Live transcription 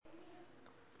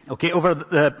Okay, over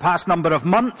the past number of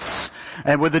months,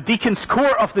 with the deacons'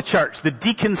 core of the church, the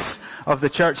deacons of the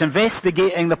church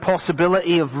investigating the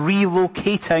possibility of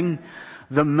relocating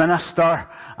the minister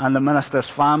and the minister's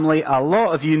family. A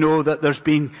lot of you know that there's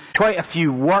been quite a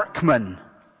few workmen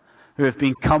who have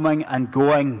been coming and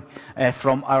going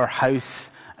from our house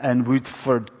in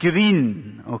Woodford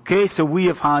Green. Okay, so we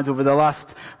have had over the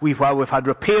last we've had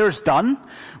repairs done,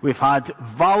 we've had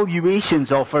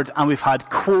valuations offered, and we've had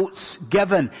quotes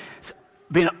given. It's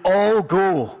been all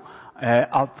go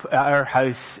up at our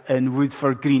house in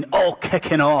Woodford Green, all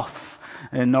kicking off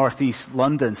in northeast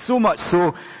London. So much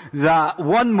so that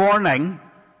one morning,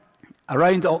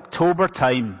 around October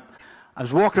time, I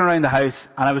was walking around the house,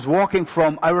 and I was walking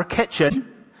from our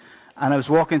kitchen, and I was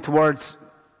walking towards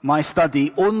my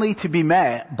study, only to be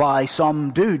met by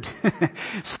some dude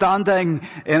standing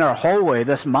in our hallway,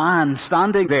 this man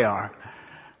standing there.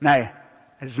 Now,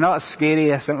 it's not as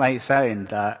scary as it might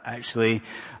sound, actually.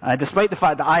 Despite the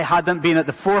fact that I hadn't been at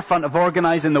the forefront of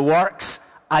organising the works,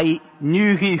 I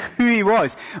knew who he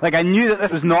was. Like, I knew that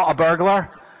this was not a burglar.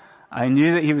 I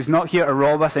knew that he was not here to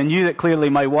rob us. I knew that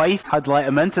clearly my wife had let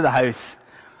him into the house.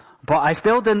 But I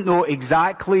still didn't know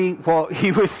exactly what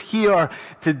he was here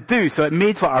to do. So it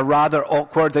made for a rather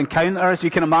awkward encounter, as you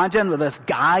can imagine, with this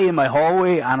guy in my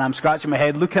hallway, and I'm scratching my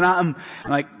head looking at him. I'm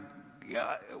like,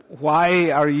 why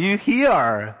are you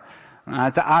here? And I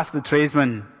had to ask the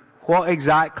tradesman, what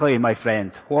exactly, my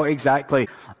friend, what exactly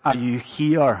are you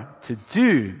here to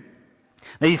do?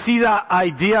 Now you see that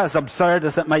idea, as absurd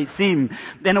as it might seem,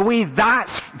 in a way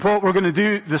that's what we're going to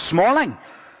do this morning.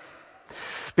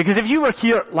 Because if you were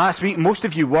here last week, most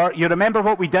of you were, you remember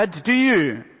what we did, do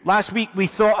you? Last week we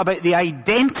thought about the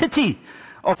identity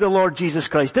of the Lord Jesus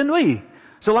Christ, didn't we?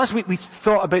 So last week we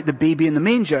thought about the baby in the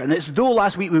manger, and it's though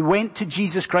last week we went to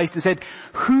Jesus Christ and said,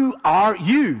 who are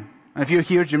you? And if you're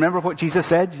here, do you remember what Jesus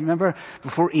said? Do you remember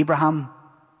before Abraham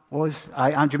was?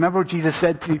 And do you remember what Jesus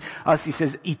said to us? He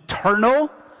says,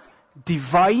 eternal,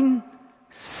 divine,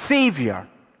 Savior.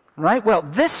 Right? Well,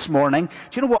 this morning, do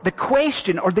you know what? The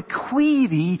question or the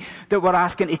query that we're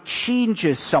asking, it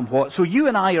changes somewhat. So you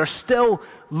and I are still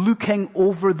looking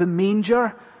over the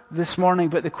manger this morning,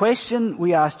 but the question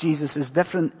we ask Jesus is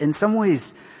different. In some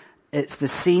ways, it's the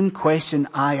same question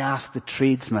I asked the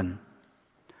tradesman.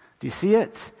 Do you see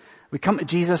it? We come to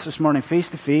Jesus this morning face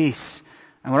to face,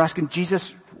 and we're asking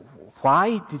Jesus,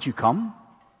 why did you come?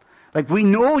 Like, we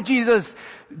know, Jesus,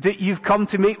 that you've come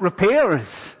to make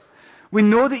repairs. We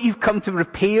know that you've come to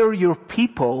repair your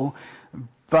people,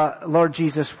 but Lord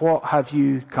Jesus, what have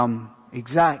you come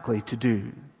exactly to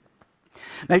do?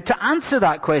 Now, to answer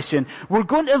that question, we're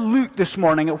going to look this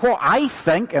morning at what I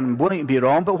think, and I'm willing to be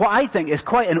wrong, but what I think is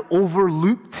quite an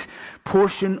overlooked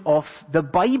portion of the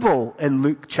Bible in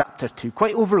Luke chapter 2.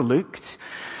 Quite overlooked.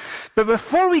 But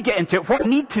before we get into it, what I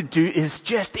need to do is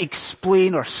just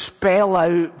explain or spell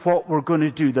out what we're going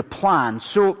to do, the plan.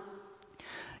 So,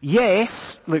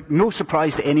 yes, look, no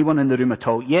surprise to anyone in the room at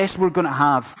all. Yes, we're going to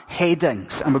have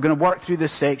headings, and we're going to work through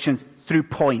this section through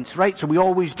points, right? So we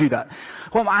always do that.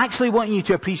 What I'm actually wanting you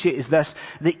to appreciate is this,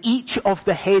 that each of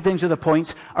the headings of the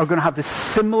points are going to have the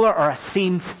similar or a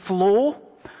same flow.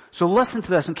 So listen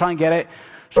to this and try and get it.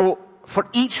 So for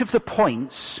each of the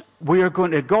points, we are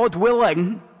going to, God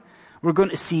willing, we're going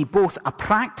to see both a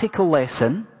practical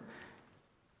lesson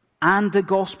and the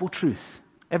gospel truth.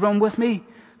 Everyone with me?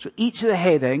 So each of the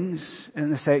headings in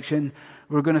the section,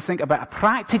 we're going to think about a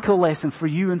practical lesson for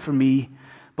you and for me,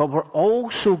 but we're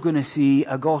also going to see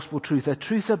a gospel truth, a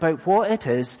truth about what it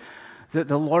is that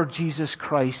the Lord Jesus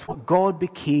Christ, what God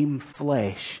became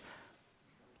flesh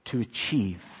to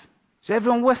achieve. Is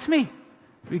everyone with me?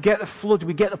 Do we get the flow? Do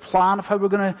we get the plan of how we're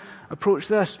going to approach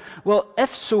this? Well,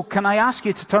 if so, can I ask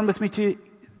you to turn with me to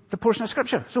the portion of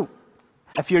Scripture? So,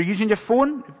 if you're using your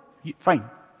phone, fine.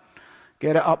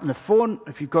 Get it up on the phone.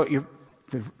 If you've got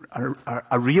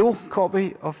a real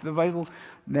copy of the Bible,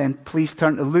 then please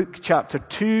turn to Luke chapter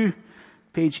 2,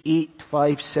 page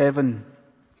 857.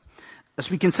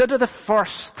 As we consider the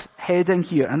first heading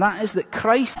here, and that is that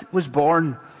Christ was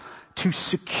born to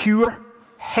secure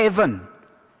heaven.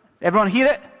 Everyone hear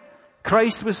it?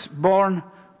 Christ was born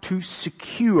to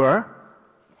secure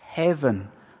heaven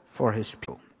for his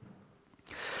people.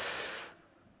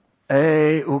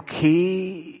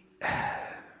 Okay.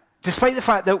 Despite the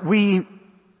fact that we,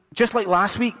 just like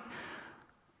last week,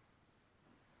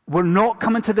 we're not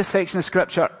coming to this section of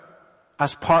Scripture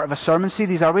as part of a sermon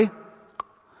series, are we?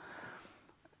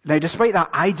 Now, despite that,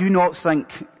 I do not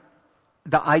think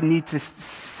that I need to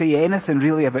say anything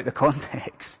really about the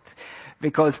context.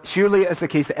 Because surely it is the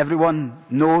case that everyone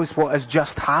knows what has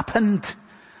just happened.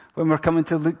 when we're coming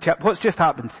to Luke chapter, what's just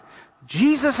happened?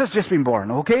 Jesus has just been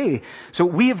born, okay? So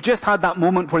we have just had that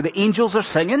moment where the angels are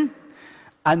singing,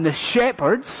 and the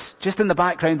shepherds, just in the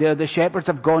background there, the shepherds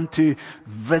have gone to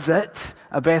visit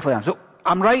Bethlehem. So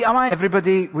I'm right, am I?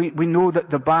 Everybody, we know that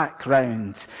the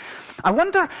background. I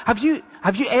wonder, have you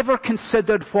ever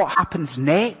considered what happens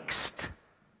next?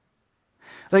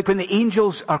 Like when the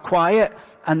angels are quiet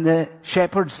and the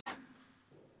shepherds,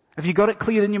 have you got it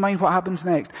clear in your mind what happens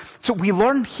next? So we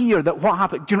learn here that what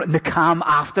happened, in the calm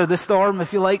after the storm,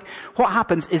 if you like, what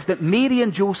happens is that Mary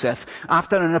and Joseph,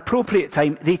 after an appropriate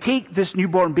time, they take this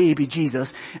newborn baby,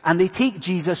 Jesus, and they take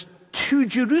Jesus to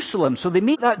Jerusalem. So they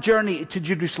make that journey to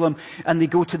Jerusalem and they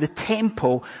go to the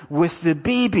temple with the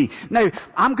baby. Now,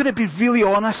 I'm going to be really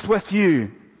honest with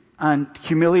you and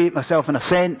humiliate myself in a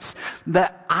sense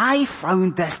that I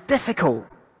found this difficult.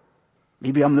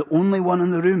 Maybe I'm the only one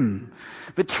in the room.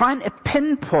 But trying to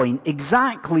pinpoint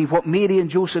exactly what Mary and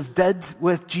Joseph did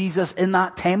with Jesus in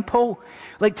that temple,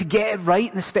 like to get it right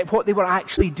in the step, what they were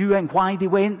actually doing, why they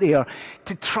went there,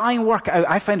 to try and work it out,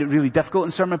 I find it really difficult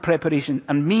in sermon preparation,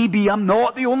 and maybe I'm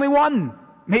not the only one.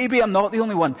 Maybe I'm not the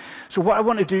only one. So what I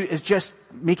want to do is just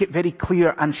make it very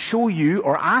clear and show you,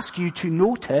 or ask you to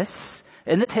notice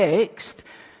in the text,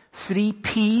 3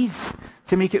 P's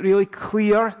to make it really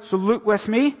clear. So look with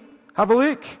me. Have a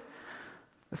look.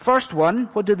 The first one,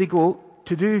 what did they go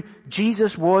to do?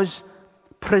 Jesus was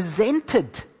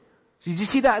presented. So did you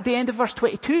see that at the end of verse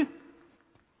 22? Do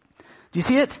you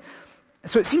see it?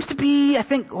 So it seems to be, I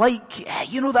think, like,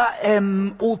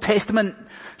 that Old Testament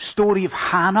story of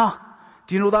Hannah.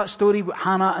 Do you know that story with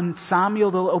Hannah and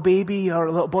Samuel, the little baby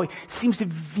or little boy? Seems to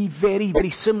be very, very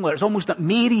similar. It's almost that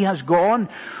Mary has gone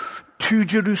to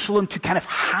Jerusalem to kind of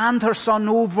hand her son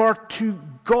over to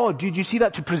God. Did you see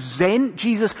that? To present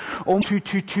Jesus,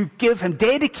 to give him,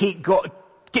 dedicate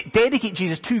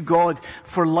Jesus to God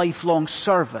for lifelong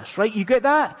service. Right? You get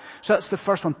that? So that's the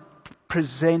first one.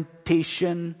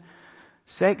 Presentation.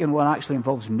 Second one actually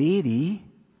involves Mary.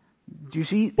 Do you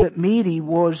see that Mary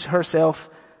was herself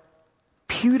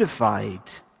purified?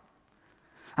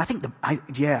 I think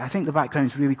the background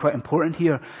is really quite important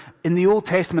here. In the Old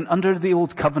Testament, under the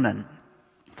Old Covenant,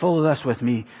 follow this with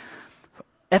me.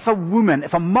 If a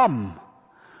mum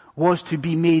was to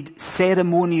be made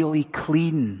ceremonially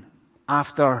clean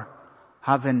after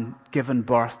having given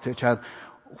birth to a child,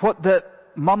 what the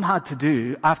mum had to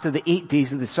do after the 8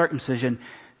 days of the circumcision,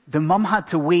 the mum had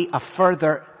to wait a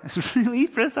further, it's really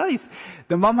precise,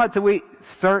 the mum had to wait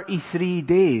 33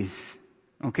 days.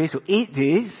 Okay, so 8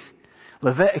 days,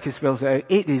 Leviticus spells it out,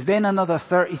 8 days, then another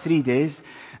 33 days,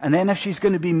 and then if she's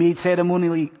going to be made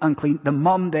ceremonially unclean, the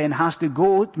mum then has to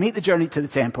go, make the journey to the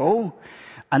temple,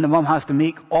 and the mum has to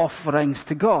make offerings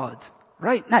to God.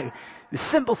 Right? Now, the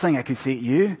simple thing I could say to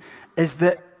you is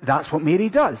that that's what Mary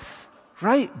does.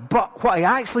 Right? But what I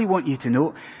actually want you to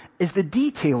know is the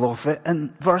detail of it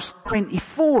in verse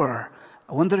 24.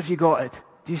 I wonder if you got it.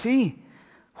 Do you see?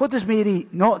 What does Mary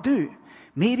not do?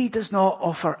 Mary does not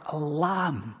offer a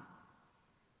lamb.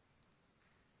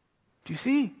 Do you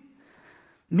see?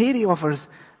 Mary offers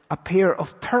a pair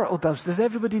of turtle doves. Does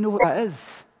everybody know what that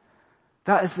is?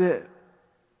 That is the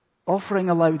offering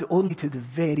allowed only to the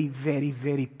very, very,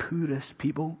 very poorest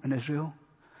people in Israel.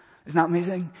 Isn't that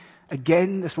amazing?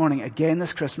 Again this morning, again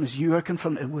this Christmas, you are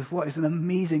confronted with what is an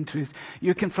amazing truth.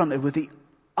 You're confronted with the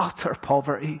utter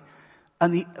poverty.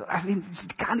 And you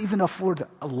can't even afford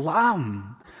a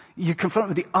lamb. You're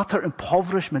confronted with the utter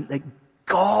impoverishment that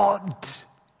God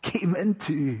came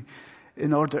into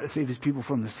in order to save his people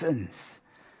from their sins.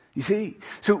 You see?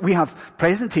 So we have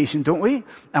presentation, don't we?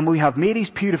 And we have Mary's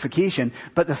purification.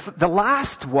 But the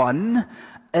last one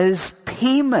is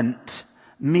payment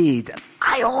made.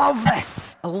 I love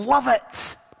this. I love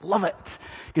it. Love it.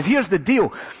 Because here's the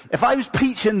deal. If I was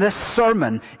preaching this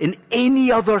sermon in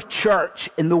any other church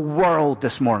in the world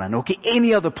this morning, okay,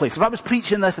 any other place, if I was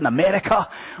preaching this in America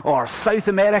or South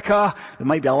America, there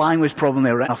might be a language problem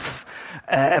there, right enough.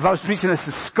 If I was preaching this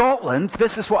in Scotland,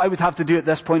 this is what I would have to do at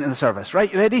this point in the service,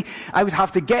 right? You ready? I would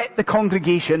have to get the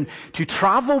congregation to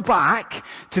travel back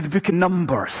to the book of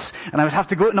Numbers. And I would have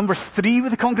to go to Numbers 3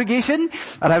 with the congregation,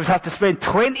 and I would have to spend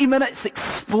 20 minutes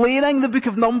explaining the book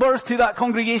of Numbers to that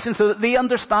congregation so that they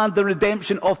understand the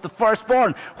redemption of the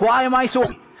firstborn. Why am I so?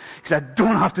 Because I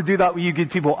don't have to do that with you good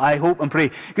people, I hope and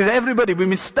pray. Because everybody, we've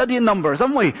been studying Numbers,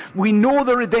 haven't we? We know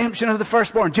the redemption of the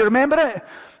firstborn. Do you remember it?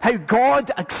 How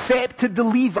God accepted the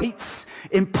Levites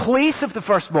in place of the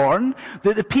firstborn,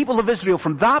 that the people of Israel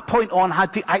from that point on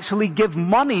had to actually give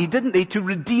money, didn't they, to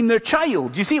redeem their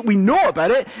child. Do you see it? We know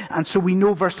about it, and so we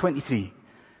know verse 23.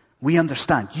 We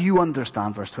understand. You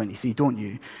understand verse 23, don't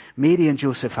you? Mary and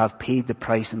Joseph have paid the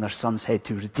price on their son's head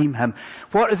to redeem him.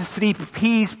 What are the 3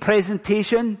 P's?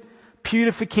 Presentation,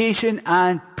 purification,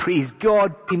 and praise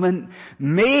God, payment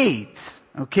made.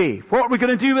 Okay, what are we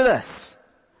going to do with this?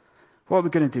 What are we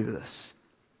going to do with this?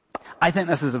 I think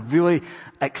this is a really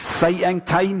exciting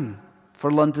time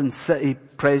for London City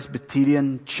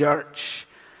Presbyterian Church.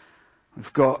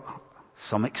 We've got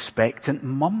some expectant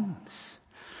mums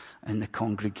in the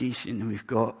congregation. We've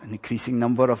got an increasing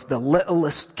number of the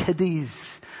littlest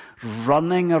kiddies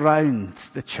running around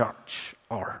the church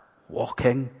or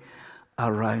walking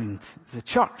around the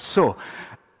church. So,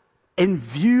 in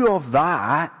view of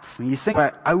that, when you think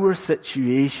about our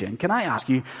situation, can I ask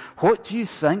you, what do you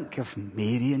think of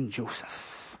Mary and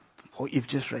Joseph? What you've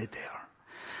just read there.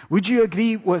 Would you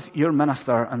agree with your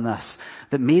minister on this,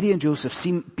 that Mary and Joseph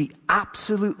seem to be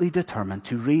absolutely determined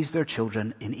to raise their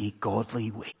children in a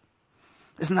godly way?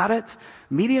 Isn't that it?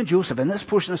 Mary and Joseph in this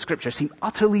portion of scripture seem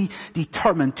utterly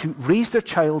determined to raise their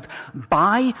child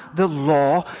by the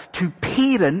law, to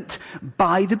parent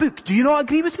by the book. Do you not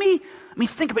agree with me? I mean,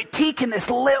 think about taking this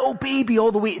little baby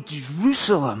all the way to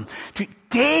Jerusalem to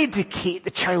dedicate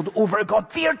the child over to God.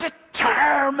 They are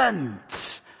determined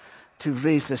to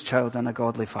raise this child in a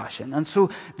godly fashion. And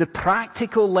so the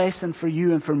practical lesson for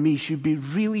you and for me should be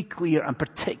really clear and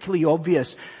particularly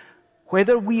obvious.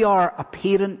 Whether we are a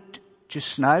parent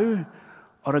just now,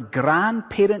 or a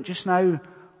grandparent just now,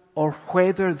 or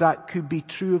whether that could be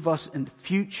true of us in the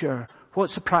future.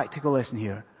 What's the practical lesson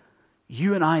here?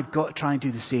 You and I have got to try and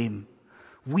do the same.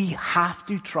 We have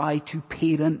to try to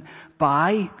parent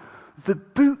by the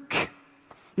book.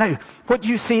 Now, what do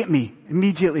you say to me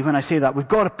immediately when I say that? We've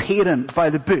got to parent by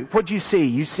the book. What do you say?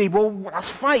 You say, well, that's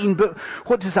fine, but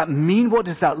what does that mean? What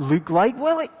does that look like?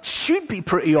 Well, it should be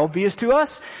pretty obvious to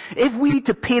us. If we need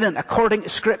to parent according to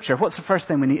Scripture, what's the first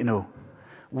thing we need to know?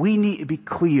 We need to be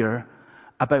clear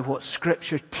about what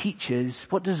Scripture teaches.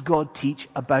 What does God teach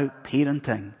about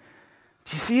parenting?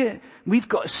 Do you see it? We've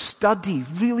got to study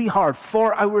really hard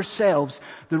for ourselves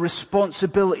the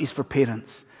responsibilities for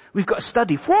parents. We've got to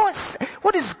study. What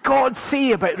does God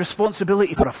say about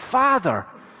responsibility for a father?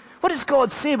 What does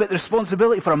God say about the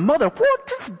responsibility for a mother? What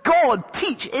does God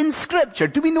teach in Scripture?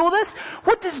 Do we know this?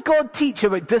 What does God teach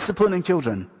about disciplining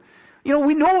children? You know,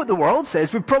 we know what the world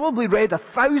says. We've probably read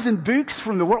 1,000 books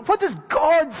from the world. What does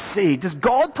God say? Does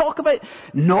God talk about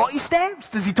naughty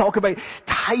steps? Does he talk about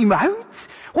time out?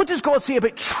 What does God say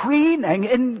about training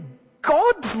in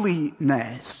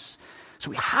godliness? So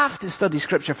we have to study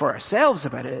Scripture for ourselves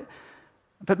about it.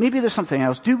 But maybe there's something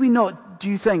else. Do we not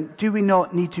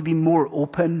need to be more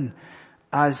open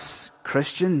as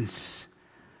Christians?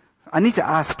 I need to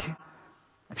ask,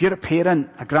 if you're a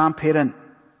parent, a grandparent,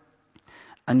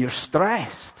 and you're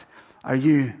stressed, are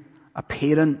you a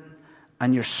parent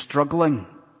and you're struggling?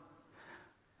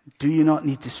 Do you not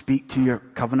need to speak to your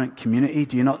covenant community?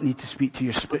 Do you not need to speak to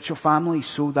your spiritual family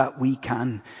so that we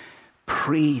can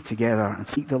pray together and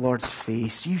seek the Lord's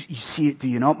face? You see it, do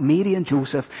you not? Mary and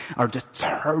Joseph are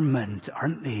determined,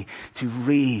 aren't they, to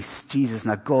raise Jesus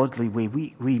in a godly way.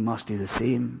 We must do the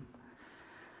same.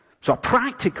 So a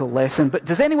practical lesson, but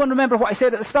does anyone remember what I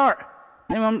said at the start?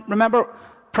 Anyone remember?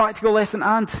 Practical lesson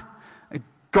and a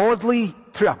godly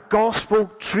through a gospel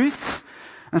truth.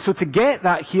 And so to get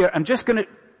that here, I'm just going to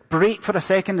break for a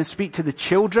second and speak to the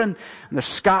children. And they're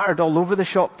scattered all over the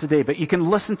shop today, but you can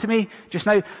listen to me just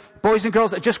now. Boys and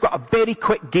girls, I've just got a very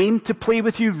quick game to play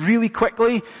with you really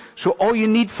quickly. So all you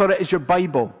need for it is your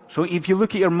Bible. So if you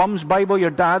look at your mum's Bible, your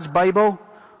dad's Bible,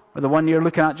 or the one you're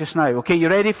looking at just now. Okay, you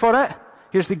ready for it?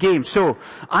 Here's the game. So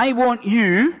I want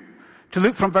you to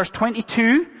look from verse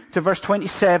 22 to verse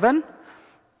 27.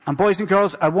 And boys and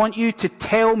girls, I want you to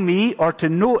tell me or to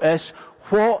notice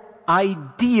what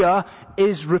idea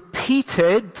is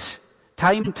repeated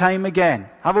time and time again.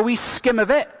 Have a wee skim of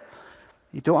it.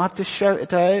 You don't have to shout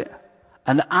it out.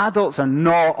 And the adults are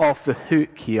not off the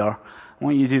hook here. I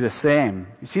want you to do the same.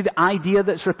 You see the idea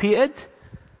that's repeated?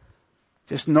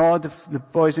 Just nod if the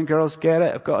boys and girls get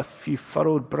it. I've got a few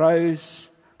furrowed brows.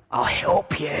 I'll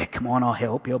help you. Come on, I'll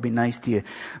help you. I'll be nice to you.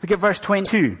 Look at verse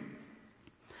 22.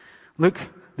 Look,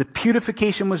 the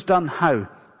purification was done how?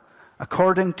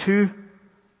 According to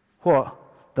what?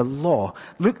 The law.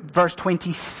 Look, verse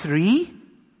 23.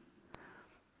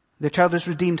 The child is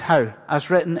redeemed how? As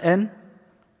written in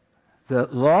the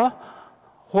law.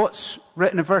 What's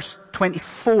written in verse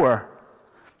 24?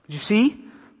 Did you see?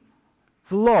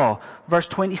 The law. Verse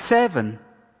 27.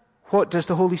 What does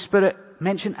the Holy Spirit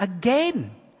mention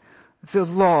again? the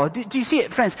law. Do you see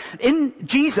it, friends? In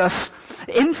Jesus'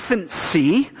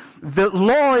 infancy, the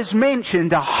law is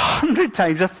mentioned 100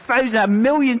 times, 1,000,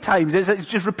 1,000,000 times. It's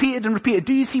just repeated and repeated.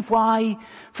 Do you see why,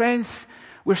 friends?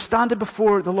 We're standing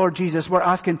before the Lord Jesus. We're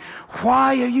asking,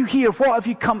 why are you here? What have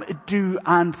you come to do?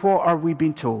 And what are we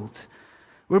being told?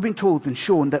 We're being told and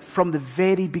shown that from the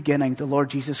very beginning, the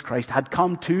Lord Jesus Christ had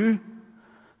come to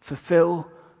fulfill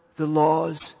the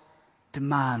law's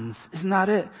demands. Isn't that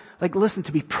it? Like, listen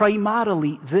to me.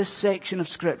 Primarily, this section of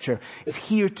Scripture is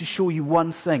here to show you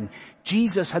one thing.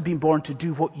 Jesus had been born to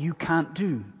do what you can't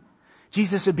do.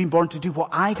 Jesus had been born to do what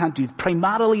I can't do.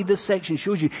 Primarily, this section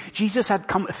shows you Jesus had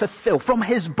come to fulfill, from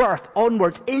his birth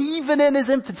onwards, even in his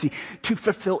infancy, to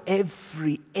fulfill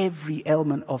every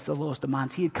element of the law's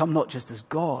demands. He had come not just as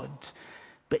God,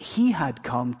 but he had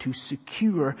come to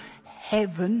secure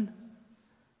heaven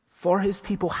for his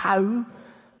people. How?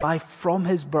 By, from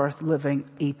his birth, living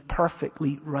a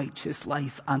perfectly righteous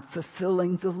life and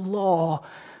fulfilling the law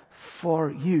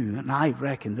for you. And I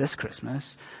reckon this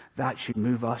Christmas, that should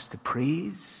move us to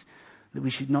praise, that we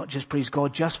should not just praise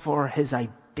God just for his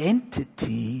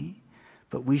identity,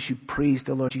 but we should praise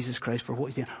the Lord Jesus Christ for what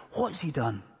he's done. What has he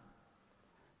done?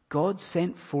 God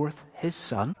sent forth his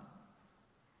Son,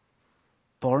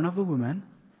 born of a woman,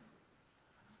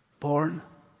 born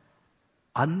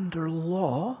under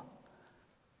law,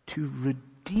 to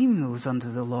redeem those under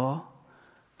the law,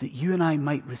 that you and I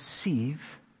might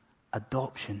receive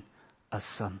adoption as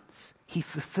sons. He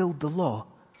fulfilled the law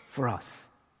for us.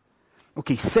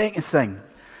 Okay, second thing,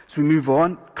 as we move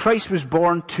on, Christ was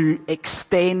born to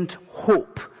extend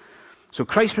hope. So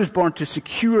Christ was born to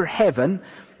secure heaven,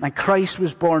 and Christ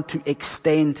was born to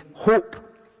extend hope.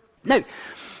 Now,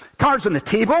 cards on the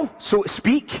table, so to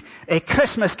speak.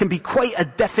 Christmas can be quite a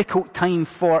difficult time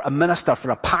for a minister,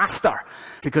 for a pastor,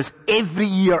 because every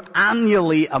year,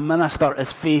 annually, a minister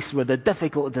is faced with the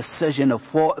difficult decision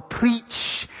of what to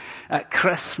preach at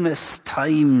Christmas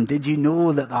time. Did you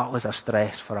know that that was a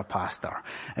stress for a pastor?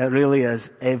 It really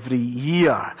is every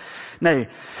year. Now,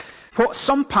 what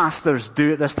some pastors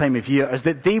do at this time of year is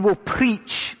that they will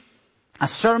preach a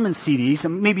sermon series,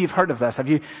 and maybe you've heard of this, have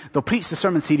you? They'll preach the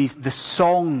sermon series, The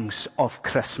Songs of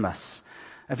Christmas.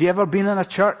 Have you ever been in a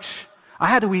church? I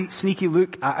had a wee sneaky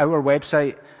look at our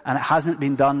website, and it hasn't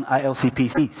been done at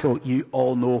LCPC, so you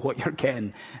all know what you're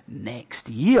getting next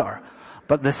year.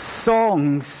 But the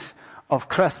songs of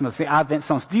Christmas, the Advent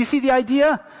songs. Do you see the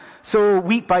idea? So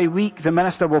week by week, the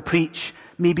minister will preach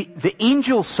maybe the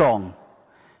angel song,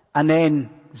 and then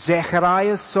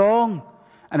Zechariah's song,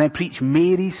 and then preach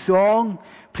Mary's song,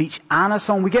 preach Anna's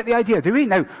song. We get the idea, do we?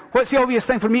 Now, what's the obvious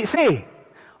thing for me to say?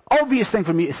 Obvious thing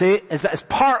for me to say is that as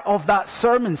part of that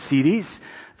sermon series,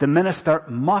 the minister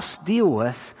must deal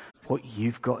with what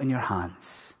you've got in your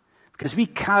hands. Because we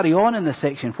carry on in this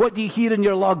section. What do you hear in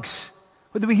your lugs?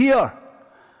 What do we hear?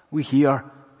 We hear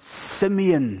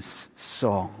Simeon's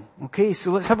song. Okay,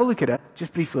 so let's have a look at it,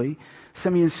 just briefly.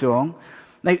 Simeon's song.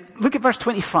 Now, look at verse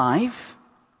 25.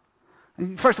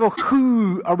 First of all,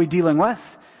 who are we dealing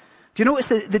with? Do you notice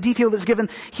the detail that's given?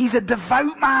 He's a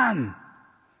devout man.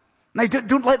 Now,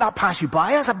 don't let that pass you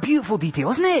by. That's a beautiful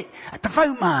detail, isn't it? A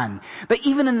devout man. But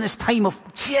even in this time of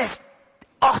just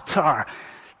utter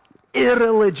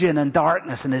irreligion and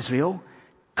darkness in Israel,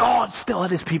 God still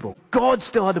had his people. God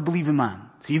still had a believing man.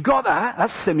 So you've got that.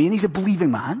 That's Simeon. He's a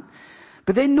believing man.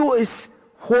 But then notice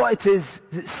what it is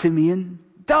that Simeon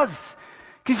does.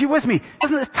 Because you're with me.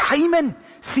 Doesn't the timing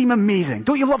seem amazing?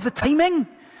 Don't you love the timing?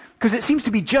 Because it seems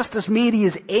to be just as Mary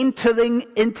is entering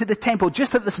into the temple,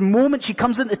 just at this moment she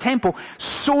comes into the temple,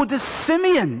 so does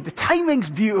Simeon. The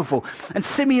timing's beautiful. And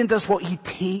Simeon does what? He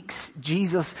takes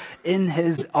Jesus in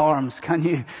his arms. Can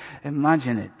you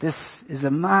imagine it? This is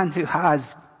a man who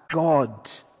has God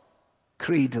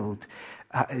cradled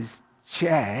at his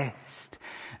chest.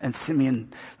 And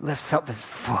Simeon lifts up his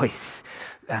voice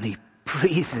and he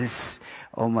praises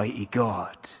Almighty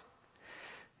God.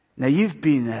 Now you've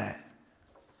been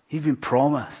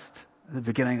promised at the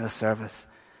beginning of the service.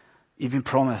 You've been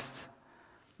promised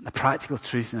a practical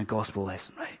truth in a gospel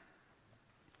lesson, right?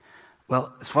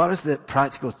 Well, as far as the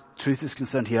practical truth is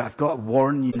concerned here, I've got to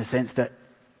warn you in the sense that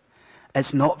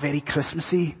it's not very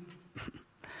Christmassy.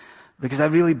 Because I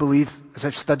really believe, as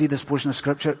I've studied this portion of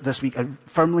Scripture this week, I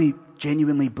firmly,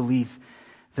 genuinely believe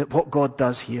that what God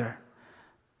does here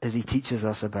is he teaches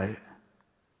us about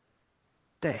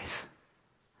death.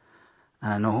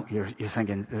 And I know you're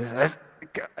thinking, this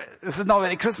is not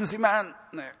very Christmassy, man.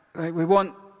 Like, we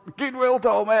want goodwill to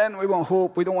all men. We want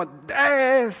hope. We don't want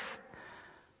death.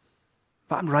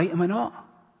 But I'm right, am I not?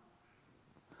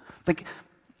 Like,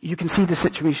 you can see the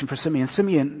situation for Simeon.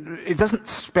 Simeon, it doesn't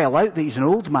spell out that he's an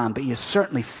old man, but he is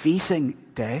certainly facing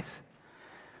death.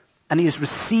 And he has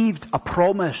received a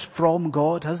promise from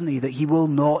God, hasn't he, that he will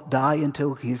not die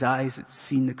until his eyes have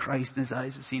seen the Christ and his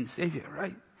eyes have seen the Savior,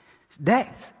 right? It's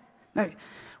death. Now,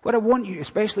 what I want you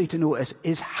especially to notice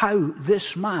is how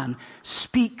this man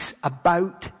speaks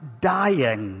about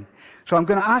dying. So I'm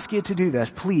going to ask you to do this,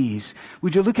 please.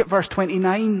 Would you look at verse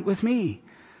 29 with me?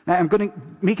 Now I'm going to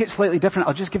make it slightly different.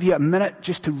 I'll just give you a minute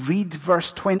just to read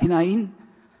verse 29.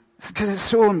 Because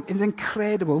it's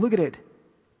incredible. Look at it.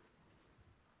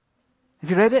 Have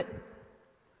you read it?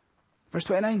 Verse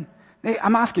 29. Now,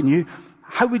 I'm asking you,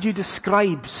 how would you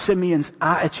describe Simeon's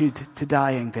attitude to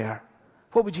dying there?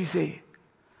 What would you say?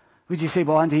 Would you say,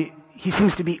 well, Andy, he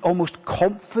seems to be almost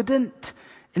confident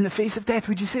in the face of death?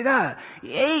 Would you say that?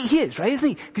 Yeah, he is, right, isn't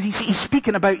he? Because he's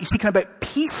speaking about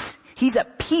peace. He's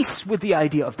at peace with the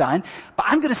idea of dying. But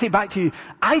I'm going to say back to you,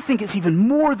 I think it's even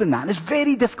more than that. And it's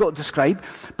very difficult to describe.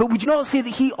 But would you not say that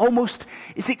he almost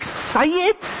is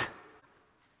excited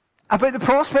about the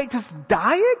prospect of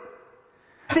dying?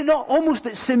 Is it not almost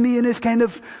that Simeon is kind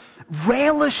of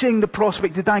relishing the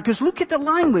prospect of dying? Because look at the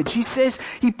language. He says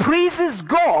he praises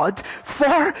God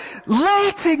for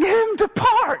letting him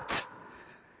depart.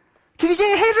 Can you get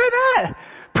your head around that?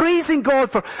 Praising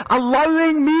God for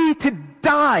allowing me to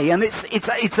die. And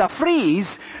it's a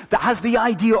phrase that has the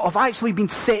idea of actually being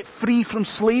set free from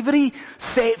slavery,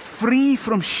 set free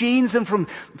from chains and from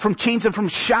chains and from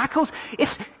shackles.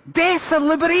 It's death and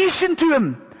liberation to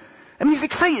him. I mean, he's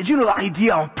excited. You know that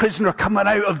idea of a prisoner coming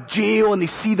out of jail and they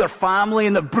see their family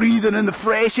and they're breathing in the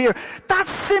fresh air. That's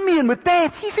Simeon with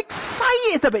death. He's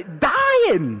excited about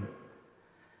dying.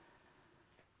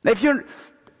 Now, if you're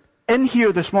in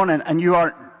here this morning and you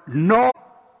are not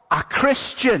a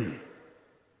Christian,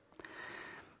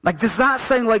 like, does that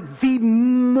sound like the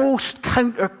most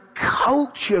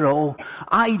countercultural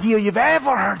idea you've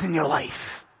ever heard in your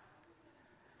life?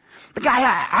 Like, I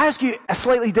ask you a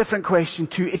slightly different question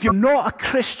too. If you're not a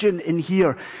Christian in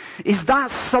here, is that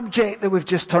subject that we've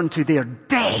just turned to there,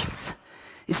 death,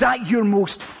 is that your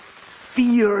most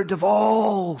feared of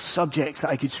all subjects that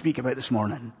I could speak about this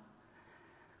morning?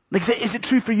 Like, is it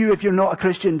true for you, if you're not a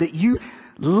Christian, that you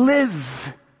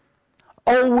live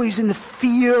always in the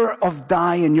fear of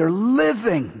dying? You're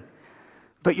living,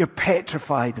 but you're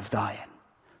petrified of dying.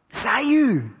 Is that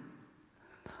you?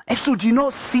 If so, do you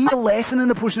not see the lesson in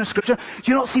the portion of Scripture?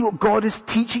 Do you not see what God is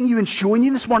teaching you and showing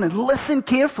you this morning? Listen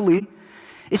carefully.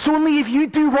 It's only if you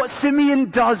do what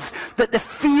Simeon does that the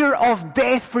fear of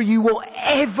death for you will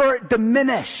ever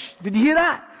diminish. Did you hear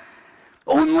that?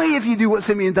 Only if you do what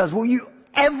Simeon does will you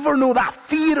ever know that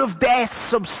fear of death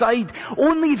subside.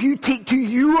 Only if you take to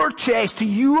your chest, to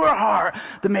your heart,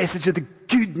 the message of the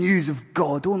good news of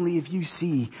God. Only if you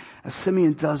see, as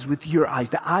Simeon does with your eyes,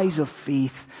 the eyes of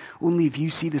faith, only if you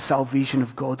see the salvation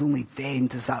of God, only then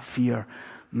does that fear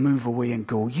move away and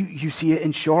go. You see it.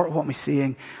 In short, what am I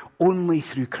saying? Only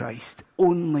through Christ,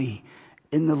 only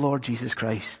in the Lord Jesus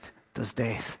Christ does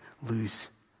death lose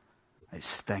its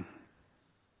sting.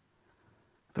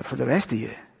 But for the rest of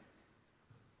you,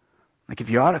 like, if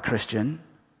you are a Christian,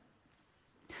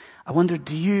 I wonder,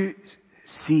 do you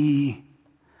see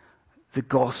the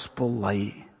gospel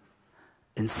light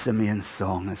in Simeon's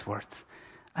song, his words?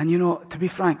 And you know, to be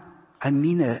frank, I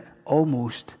mean it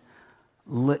almost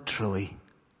literally.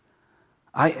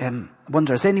 I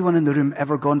wonder, has anyone in the room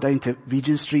ever gone down to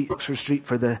Regent Street, Oxford Street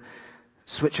for the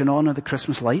switching on of the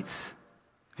Christmas lights?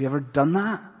 Have you ever done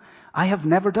that? I have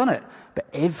never done it. But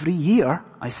every year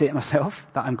I say to myself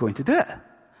that I'm going to do it.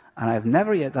 And I have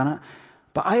never yet done it.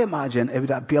 But I imagine it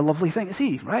would be a lovely thing to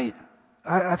see, right?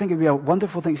 I think it would be a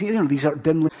wonderful thing to see. You know, these are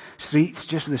dim lit streets,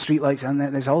 just with the street lights, and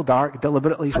then it's all dark,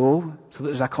 deliberately so that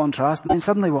there's a contrast. And then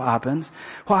suddenly what happens?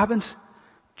 What happens?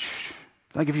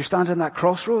 Like, if you're standing at that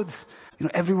crossroads, you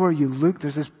know, everywhere you look,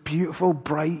 there's this beautiful,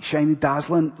 bright, shiny,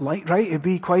 dazzling light, right? It'd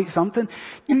be quite something.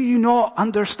 Do you not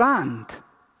understand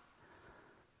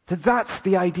that that's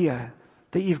the idea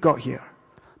that you've got here?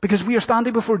 Because we are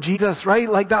standing before Jesus, right?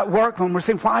 Like that work when we're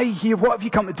saying, why here? What have you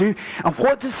come to do? And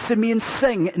what does Simeon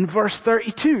sing in verse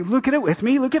 32? Look at it with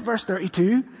me. Look at verse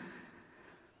 32.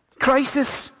 Christ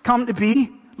has come to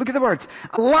be, look at the words,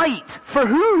 a light for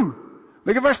who?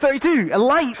 Look at verse 32. A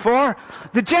light for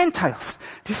the Gentiles.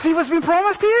 Do you see what's been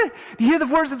promised here? Do you hear the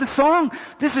words of the song?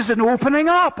 This is an opening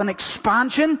up, an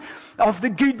expansion of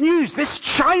the good news. This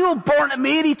child born to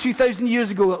Mary 2,000 years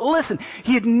ago, listen,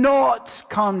 he had not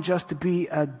come just to be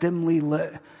a dimly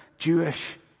lit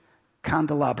Jewish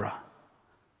candelabra.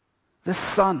 This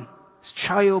son, this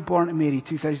child born to Mary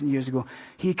 2,000 years ago,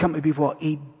 he had come to be what?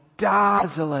 A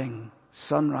dazzling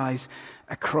sunrise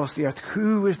across the earth.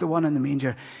 Who was the one in the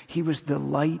manger? He was the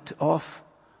light of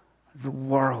the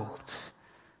world.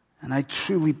 And I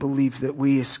truly believe that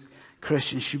we as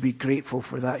Christians should be grateful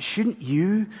for that. Shouldn't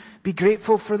you be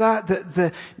grateful for that? That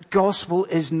the gospel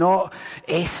is not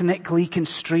ethnically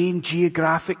constrained,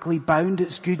 geographically bound.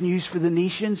 It's good news for the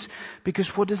nations.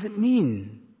 Because what does it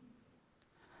mean?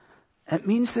 It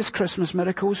means this Christmas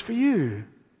miracle is for you.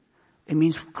 It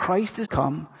means Christ has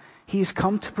come. He has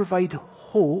come to provide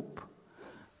hope,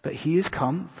 but he has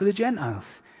come for the Gentiles.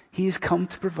 He has come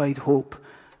to provide hope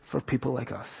for people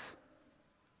like us.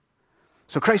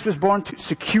 So Christ was born to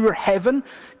secure heaven.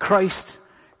 Christ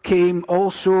came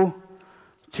also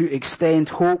to extend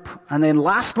hope. And then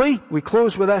lastly, we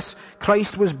close with this,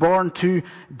 Christ was born to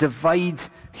divide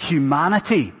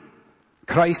humanity.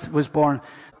 Christ was born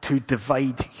to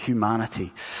divide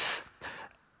humanity.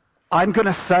 I'm going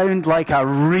to sound like a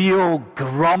real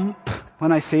grump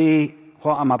when I say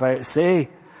what I'm about to say.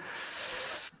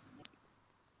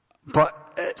 But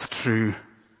it's true.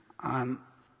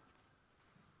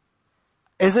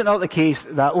 Is it not the case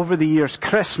that over the years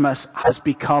Christmas has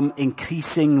become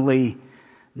increasingly,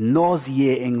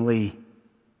 nauseatingly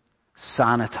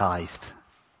sanitized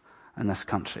in this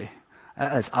country?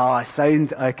 It is.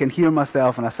 I can hear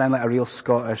myself and I sound like a real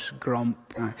Scottish grump.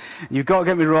 You've got to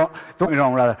don't get me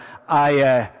wrong rather.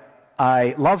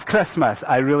 I love Christmas.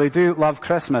 I really do love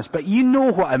Christmas. But you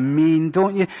know what I mean,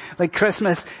 don't you? Like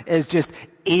Christmas is just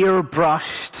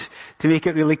airbrushed to make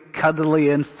it really cuddly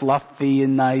and fluffy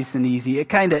and nice and easy. It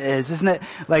kind of is, isn't it?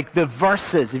 Like the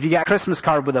verses, if you get a Christmas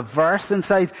card with a verse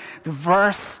inside, the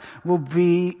verse will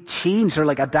be changed or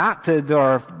like adapted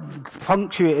or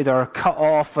punctuated or cut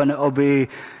off, and it'll be,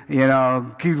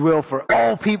 goodwill for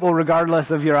all people regardless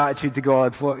of your attitude to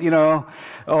God.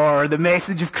 Or the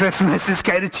message of Christmas is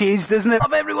kind of changed, isn't it?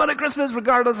 Love everyone at Christmas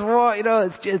regardless of what,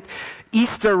 it's just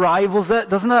Easter rivals it,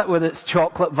 doesn't it? With its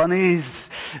chocolate bunnies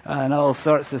and all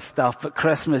sorts of stuff. But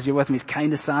Christmas, you're with me, is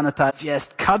kind of sanitized,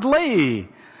 just cuddly.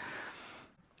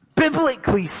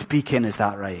 Biblically speaking, is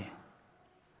that right?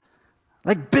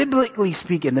 Like biblically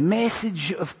speaking, the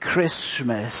message of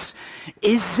Christmas,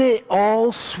 is it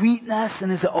all sweetness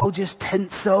and is it all just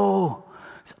tinsel?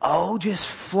 Is it all just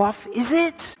fluff? Is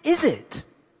it? Is it?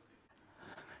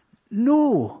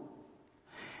 No.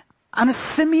 And as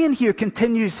Simeon here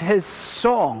continues his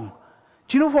song,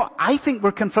 do you know what? I think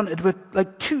we're confronted with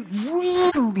like two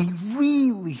really,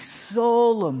 really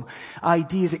solemn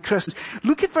ideas at Christmas.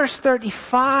 Look at verse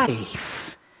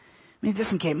 35. It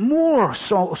doesn't get more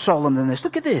solemn than this.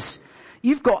 Look at this.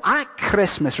 You've got at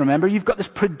Christmas, remember, you've got this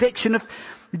prediction of,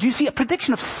 do you see a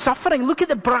prediction of suffering? Look at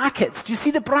the brackets. Do you see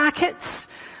the brackets?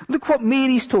 Look what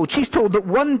Mary's told. She's told that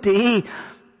one day,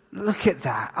 look at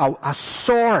that, a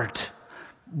sword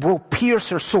will pierce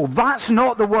her soul. That's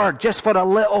not the word just for a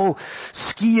little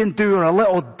skiing do or a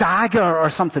little dagger or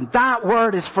something. That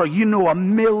word is for, a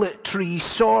military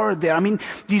sword there. I mean,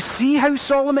 do you see how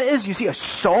solemn it is? You see how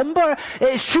somber? It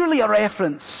is surely a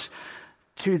reference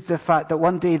to the fact that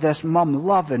one day this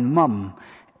loving mum,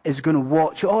 is going to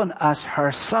watch on as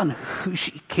her son, who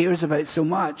she cares about so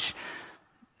much,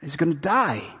 is going to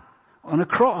die on a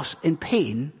cross in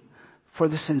pain for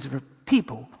the sins of her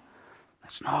people.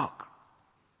 That's not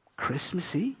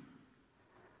Christmassy.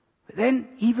 But then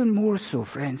even more so,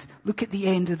 friends, look at the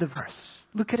end of the verse.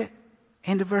 Look at it.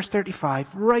 End of verse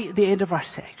 35, right at the end of our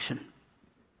section.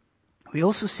 We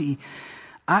also see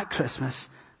at Christmas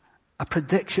a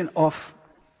prediction of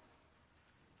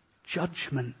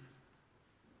judgment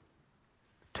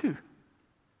too.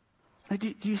 Now,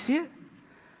 do you see it?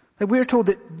 Like we're told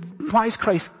that, why is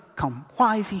Christ come?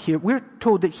 Why is he here? We're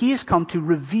told that he has come to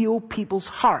reveal people's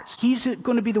hearts. He's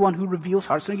going to be the one who reveals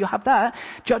hearts. So you have that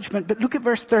judgment. But look at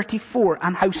verse 34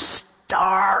 and how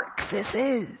stark this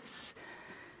is.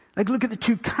 Like look at the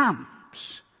two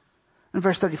camps. In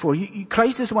verse 34,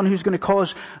 Christ is the one who's going to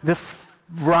cause the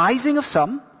rising of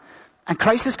some, and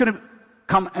Christ is going to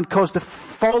come and cause the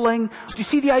falling. Do you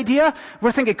see the idea?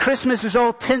 We're thinking Christmas is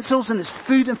all tinsels and it's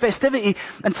food and festivity.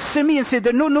 And Simeon said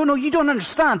that, no, you don't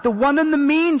understand. The one in the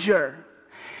manger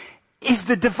is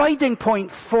the dividing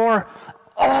point for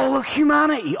all of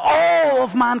humanity. All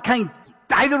of mankind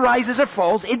either rises or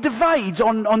falls. It divides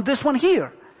on this one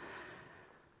here.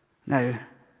 Now,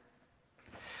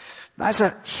 that's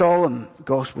a solemn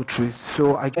gospel truth.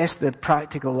 So I guess the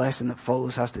practical lesson that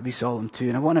follows has to be solemn too.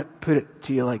 And I want to put it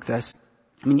to you like this.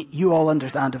 I mean, you all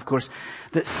understand, of course,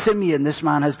 that Simeon, this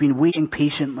man, has been waiting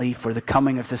patiently for the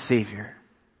coming of the Savior.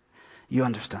 You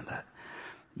understand that.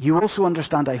 You also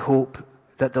understand, I hope,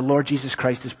 that the Lord Jesus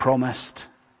Christ has promised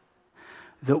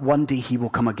that one day he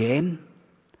will come again.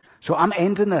 So I'm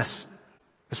ending this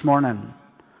morning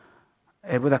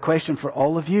with a question for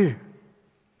all of you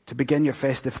to begin your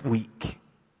festive week.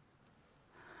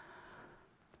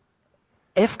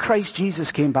 If Christ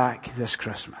Jesus came back this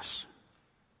Christmas,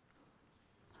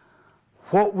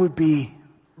 what would be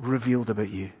revealed about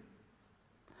you?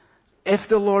 If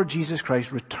the Lord Jesus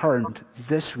Christ returned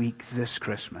this week, this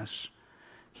Christmas,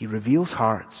 he reveals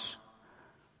hearts.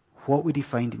 What would he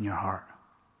find in your heart?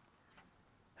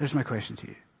 Here's my question to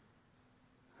you.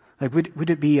 Like, would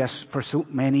it be, as for so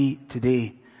many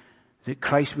today, that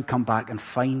Christ would come back and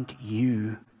find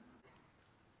you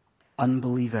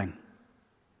unbelieving?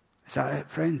 Is that it,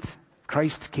 friend?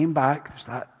 Christ came back, there's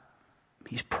that,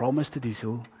 he's promised to do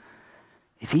so.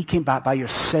 If he came back by your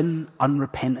sin,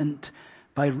 unrepentant,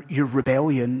 by your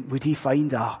rebellion, would he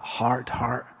find a hard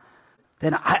heart?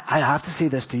 Then I have to say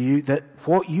this to you, that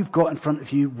what you've got in front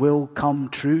of you will come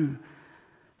true.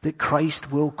 That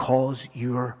Christ will cause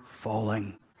your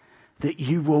falling. That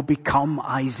you will become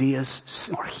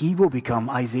he will become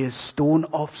Isaiah's stone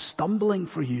of stumbling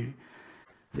for you.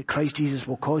 That Christ Jesus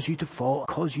will cause you to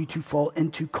fall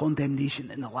into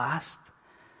condemnation in the last.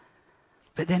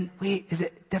 But then, wait, is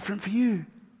it different for you?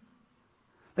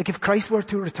 Like, if Christ were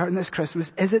to return this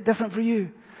Christmas, is it different for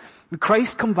you? Would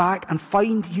Christ come back and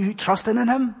find you trusting in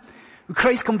him? Would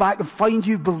Christ come back and find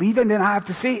you believing? Then I have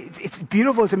to say, it's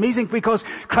beautiful, it's amazing, because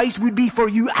Christ would be for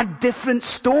you a different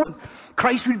stone.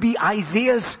 Christ would be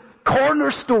Isaiah's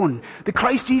cornerstone. The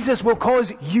Christ Jesus will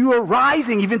cause your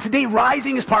rising, even today,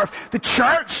 rising is part of the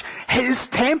church, his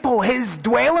temple, his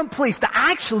dwelling place. That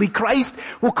actually Christ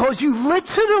will cause you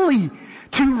literally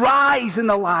to rise in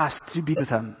the last to be with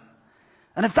him.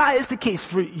 And if that is the case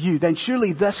for you, then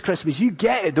surely this Christmas, you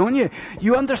get it, don't you?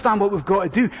 You understand what we've got to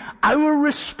do. Our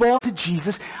response to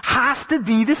Jesus has to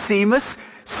be the same as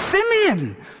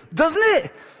Simeon, doesn't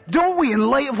it? Don't we, in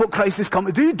light of what Christ has come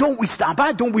to do, don't we stand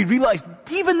back? Don't we realize,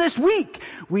 even this week,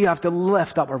 we have to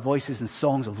lift up our voices in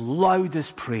songs of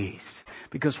loudest praise?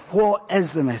 Because what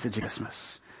is the message of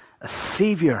Christmas? A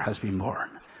Savior has been born.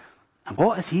 And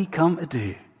what has he come to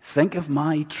do? Think of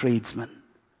my tradesman.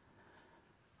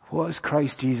 What has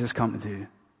Christ Jesus come to do?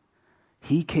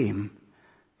 He came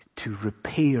to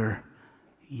repair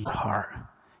your heart.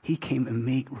 He came to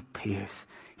make repairs.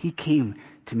 He came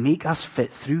to make us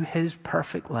fit through his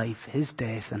perfect life, his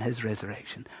death and his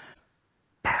resurrection.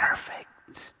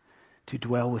 Perfect to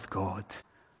dwell with God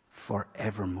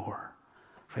forevermore.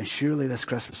 Friends, surely this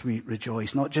Christmas we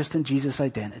rejoice not just in Jesus'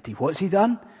 identity. What's he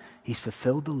done? He's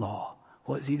fulfilled the law.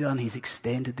 What's he done? He's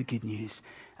extended the good news.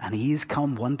 And he has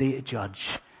come one day to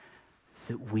judge,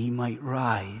 that we might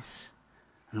rise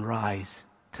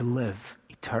to live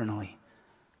eternally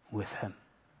with him.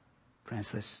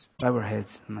 Friends, let's bow our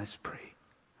heads and let's pray.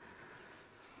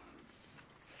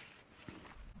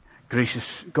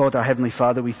 Gracious God, our Heavenly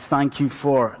Father, we thank you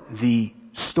for the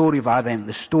story of Advent,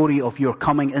 the story of your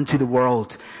coming into the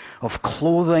world, of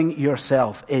clothing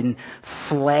yourself in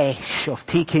flesh, of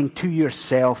taking to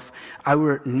yourself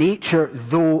our nature,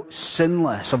 though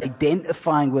sinless, of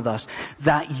identifying with us,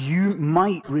 that you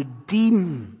might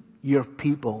redeem your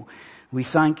people. We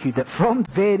thank you that from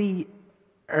very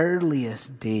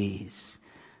earliest days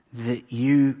that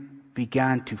you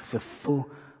began to fulfill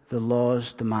the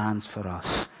law's demands for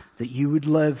us, that you would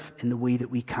live in the way that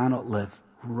we cannot live,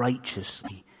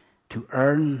 righteously, to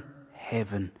earn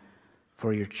heaven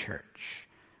for your church.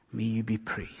 May you be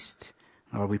praised.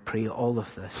 Lord, we pray all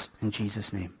of this in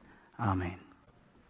Jesus' name. Amen.